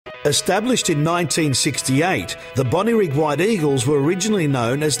Established in 1968, the Bonnyrigg White Eagles were originally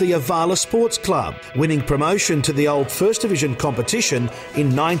known as the Bonnyrigg Sports Club, winning promotion to the old First Division competition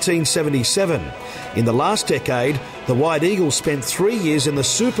in 1977. In the last decade, the White Eagles spent 3 years in the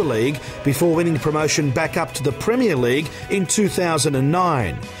Super League before winning promotion back up to the Premier League in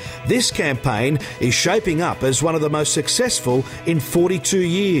 2009. This campaign is shaping up as one of the most successful in 42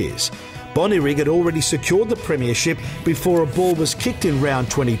 years. Bonnyrigg had already secured the premiership before a ball was kicked in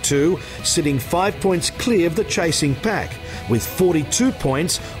round 22, sitting 5 points clear of the chasing pack, with 42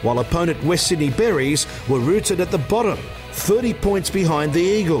 points, while opponent West Sydney Berries were rooted at the bottom, 30 points behind the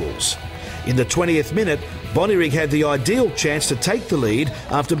Eagles. In the 20th minute, Bonnyrigg had the ideal chance to take the lead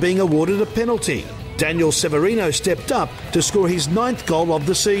after being awarded a penalty. Daniel Severino stepped up to score his 9th goal of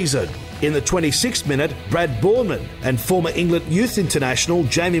the season. In the 26th minute, Brad Bournemouth and former England youth international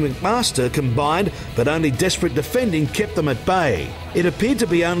Jamie McMaster combined, but only desperate defending kept them at bay. It appeared to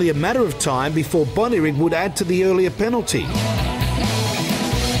be only a matter of time before Bonnyrigg would add to the earlier penalty.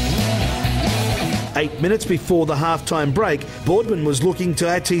 8 minutes before the half-time break, Boardman was looking to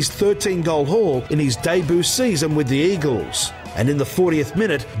add to his 13-goal haul in his debut season with the Eagles. And in the 40th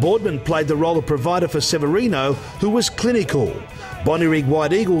minute, Boardman played the role of provider for Severino, who was clinical. Bonnyrigg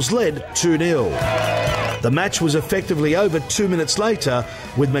White Eagles led 2-0. The match was effectively over 2 minutes later,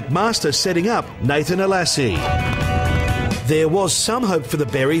 with McMaster setting up Nathan Alassi. There was some hope for the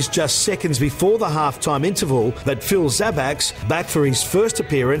Berries just seconds before the half-time interval that Phil Zabaks, back for his first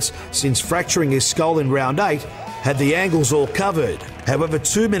appearance since fracturing his skull in round 8, had the angles all covered. However,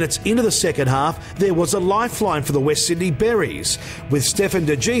 2 minutes into the second half, there was a lifeline for the West Sydney Berries, with Stefan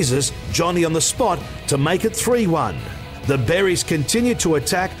de Jesus, Johnny on the spot, to make it 3-1. The Berries continued to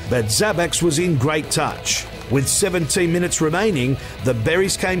attack, but Zabaks was in great touch. With 17 minutes remaining, the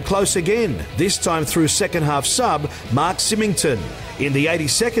Berries came close again, this time through second-half sub Mark Symington. In the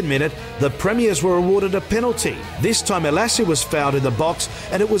 82nd minute, the Premiers were awarded a penalty. This time Alassi was fouled in the box,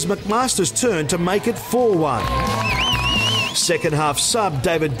 and it was McMaster's turn to make it 4-1. Second-half sub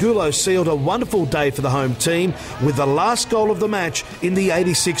David Goulot sealed a wonderful day for the home team with the last goal of the match in the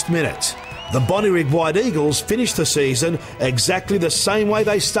 86th minute. The Bonnyrigg White Eagles finished the season exactly the same way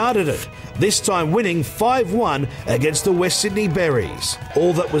they started it, this time winning 5-1 against the West Sydney Berries.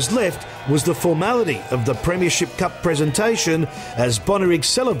 All that was left was the formality of the Premiership Cup presentation as Bonnyrigg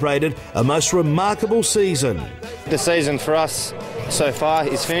celebrated a most remarkable season. The season for us so far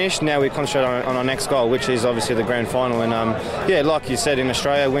is finished. Now we concentrate on our next goal, which is obviously the grand final. And like you said, in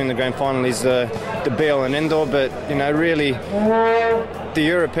Australia, winning the grand final is the be-all and end-all. But really, the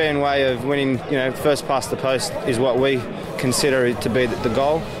European way of winning, first past the post is what we consider to be the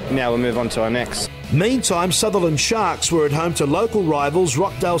goal. Now we'll move on to our next. Meantime, Sutherland Sharks were at home to local rivals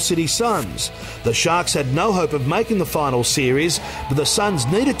Rockdale City Suns. The Sharks had no hope of making the final series, but the Suns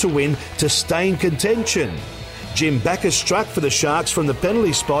needed to win to stay in contention. Jim Backus struck for the Sharks from the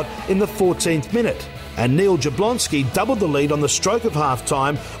penalty spot in the 14th minute, and Neil Jablonski doubled the lead on the stroke of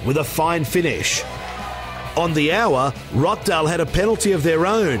half-time with a fine finish. On the hour, Rockdale had a penalty of their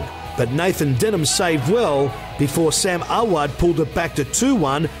own, but Nathan Denham saved well before Sam Awad pulled it back to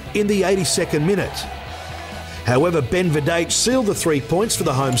 2-1 in the 82nd minute. However, Ben Vidate sealed the 3 points for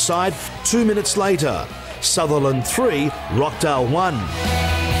the home side 2 minutes later. Sutherland 3, Rockdale 1.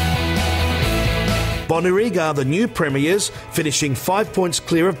 Bonnyrigg are the new premiers, finishing 5 points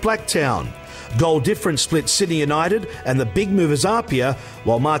clear of Blacktown. Goal difference split Sydney United and the big movers Apia,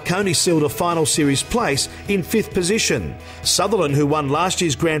 while Marconi sealed a final series place in 5th position. Sutherland, who won last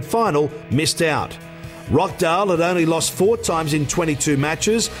year's grand final, missed out. Rockdale had only lost 4 times in 22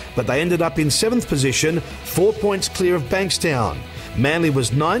 matches, but they ended up in 7th position, 4 points clear of Bankstown. Manly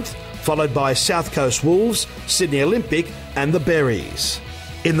was 9th, followed by South Coast Wolves, Sydney Olympic and the Berries.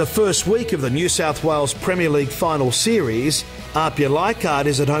 In the first week of the New South Wales Premier League final series, Apia Leichhardt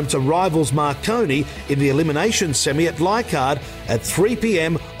is at home to rivals Marconi in the elimination semi at Leichhardt at 3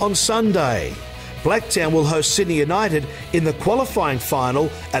 p.m. on Sunday. Blacktown will host Sydney United in the qualifying final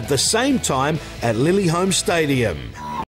at the same time at Lily Holmes Stadium.